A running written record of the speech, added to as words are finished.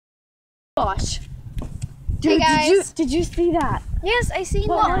gosh. Dude, Hey guys. Did you see that? Yes, I seen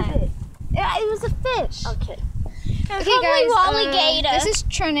What that. was it? Yeah, it was a fish. Okay. Okay, guys. Alligator. This is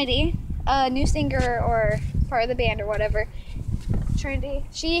Trinity, a new singer or part of the band or whatever. Trinity.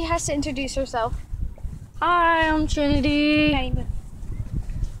 She has to introduce herself. Hi, I'm Trinity.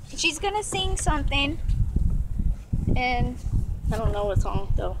 She's gonna sing something, and I don't know what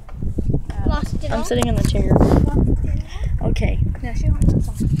song though. Lost it I'm all. sitting in the chair. Okay. no, she don't know the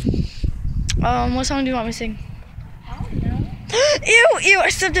song. What song do you want me to sing? I don't know. Ew, I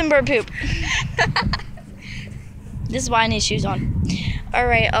stepped in bird poop. This is why I need shoes on.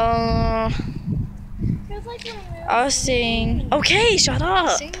 Alright, Feels like you're I'll sing. Okay, shut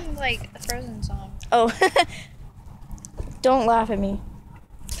up. sing like a Frozen song. Oh. Don't laugh at me.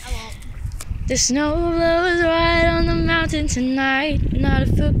 I won't. The snow blows right on the mountain tonight, not a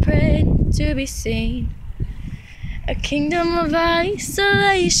footprint to be seen. A kingdom of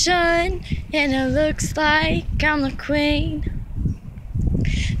isolation, and it looks like I'm the queen.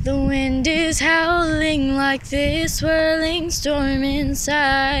 The wind is howling like this swirling storm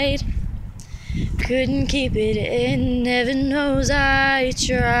inside. Couldn't keep it in, heaven knows I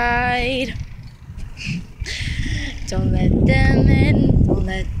tried. Don't let them in, don't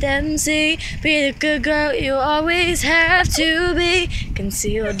let them see. Be the good girl you always have to be.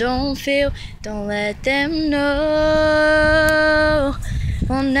 Conceal, don't feel, don't let them know.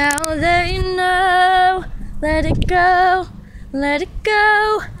 Well, now they know. Let it go, let it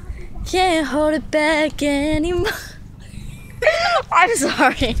go. Can't hold it back anymore. I'm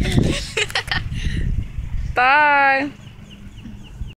sorry. Bye.